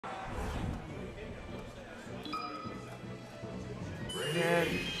Man.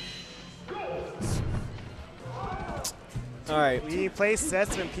 All right. When you play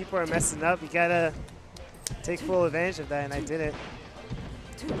sets when people are messing up, you gotta take full advantage of that, and I did it.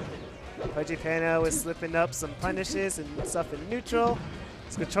 Pudgy Panda was slipping up some punishes and stuff in neutral.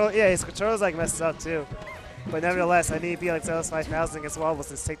 His control's like messed up too. But nevertheless, I need to be like Zealous 5000 against Wobbles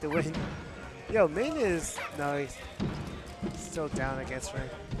to take the win. Yo, Min is he's still down against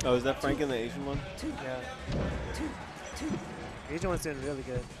Frank. Oh, is that Frank in the Asian one? Yeah. Asian one's doing really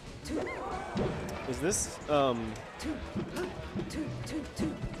good. Is this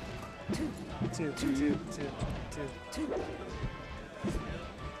Two.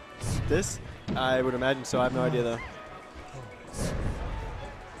 This? I would imagine so. I have no idea though.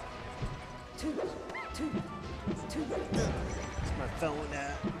 Where's my phone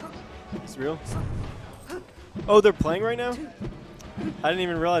at? It's real? Oh, they're playing right now? I didn't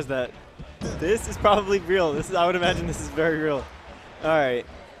even realize that. This is probably real. I would imagine this is very real. All right.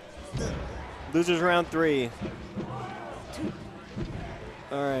 Losers round 3.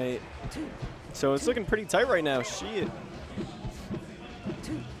 All right. So it's looking pretty tight right now. Shit.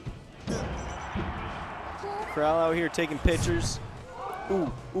 Corral out here taking pictures.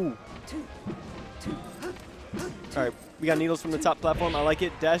 Ooh, ooh. All right, we got needles from the top platform. I like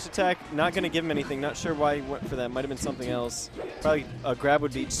it. Dash attack, not going to give him anything. Not sure why he went for that. Might have been something else. Probably a grab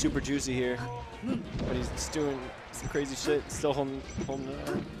would be super juicy here. But he's just doing some crazy shit. Still holding it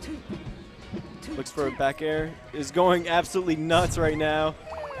on. Looks for a back air. Is going absolutely nuts right now.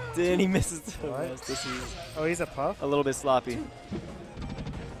 Then he misses the rest. This is he's a puff? a little bit sloppy.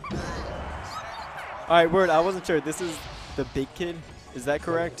 All right, word. I wasn't sure. This is the big kid. Is that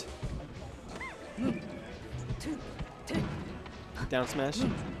correct? Down smash.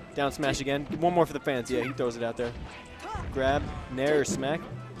 Down smash again. One more for the fans. Yeah, he throws it out there. Grab, nair, or smack.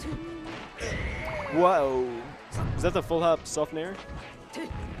 Whoa. Is that the full hop soft nair?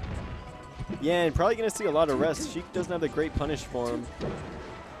 Yeah, and probably going to see a lot of rest. Sheik doesn't have the great punish for him.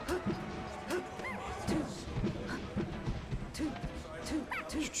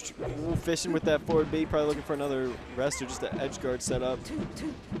 Ooh, fishing with that forward B, probably looking for another rest or just an edge guard setup.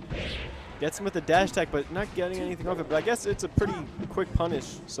 Gets him with the dash attack, but not getting anything off it. But I guess it's a pretty quick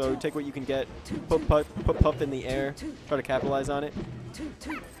punish, so take what you can get. Put Puff in the air, try to capitalize on it.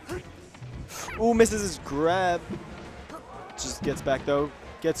 Ooh, misses his grab. Just gets back though.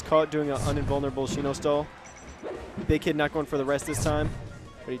 Gets caught doing an uninvulnerable Shino stall. Big Kid not going for the rest this time,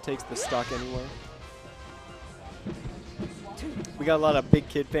 but he takes the stock anyway. We got a lot of Big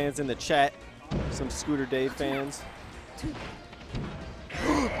Kid fans in the chat. Some Scooter Dave fans.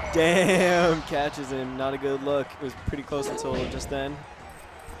 Damn, catches him. Not a good look. It was pretty close until just then.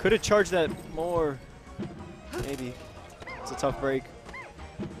 Could have charged that more. Maybe. It's a tough break.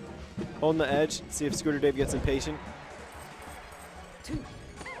 Holding the edge. See if Scooter Dave gets impatient.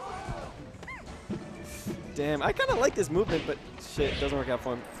 Damn, I kind of like this movement, but shit, doesn't work out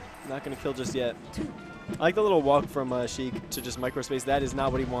for him. Not going to kill just yet. I like the little walk from Sheik to just microspace. That is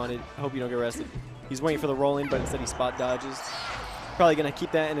not what he wanted. I hope you don't get arrested. He's waiting for the roll-in, but instead he spot dodges. Probably going to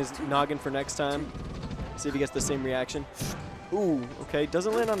keep that in his noggin for next time. See if he gets the same reaction. Ooh, okay.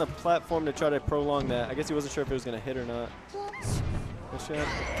 Doesn't land on the platform to try to prolong that. I guess he wasn't sure if it was going to hit or not.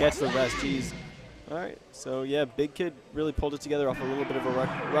 Gets the rest. Jeez. All right. So, yeah, Big Kid really pulled it together off a little bit of a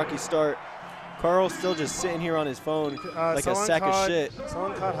rocky start. Carl's still just sitting here on his phone like a sack of shit.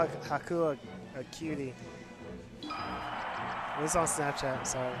 Someone called Haku a cutie. It was on Snapchat,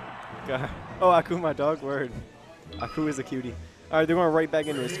 sorry. God. Oh, Aku, my dog, word. Aku is a cutie. All right, they're going right back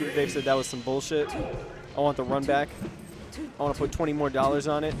into it. Scooter Dave said that was some bullshit. I want the run back. I want to put $20 more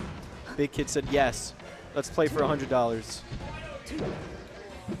on it. Big Kid said yes. Let's play for $100.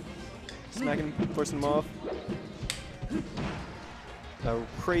 Smacking him, forcing him off. A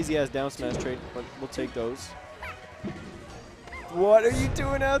crazy-ass down smash trade, but we'll take those. What are you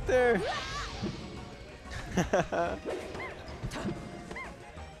doing out there?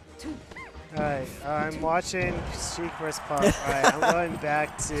 Alright, I'm watching Sheik vs. Puff. Alright, I'm going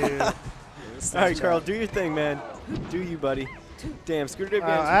back to Alright, Carl, do your thing, man. Do you, buddy. Damn, Scooter Dave.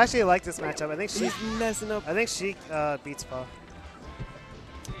 I actually like this matchup. I think Sheik messing up. I think Sheik beats Puff.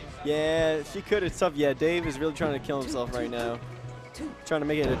 Yeah, she could. It's tough. Yeah, Dave is really trying to kill himself right now. Trying to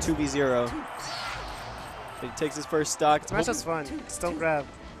make it a 2v0. He takes his first stock. This matchup's fun. Just don't grab.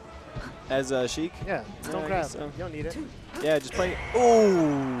 As Sheik? Yeah, just don't grab. So. You don't need it. Yeah, just play. Oh!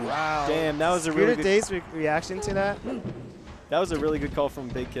 Wow. Damn, that was a really good... Dave's reaction to that? That was a really good call from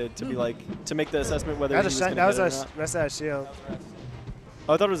Big Kid to be like, to make the assessment whether he was going to That get it or was not. a rest out of shield.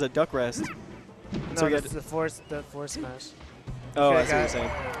 Oh, I thought it was a duck rest. No, so that's the force smash. Oh, Okay, I see what you're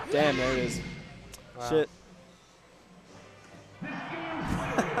saying. Damn, there it is. Wow. Shit.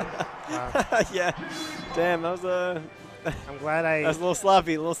 Yeah. Damn, that was I'm glad that was a little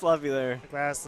sloppy there. glad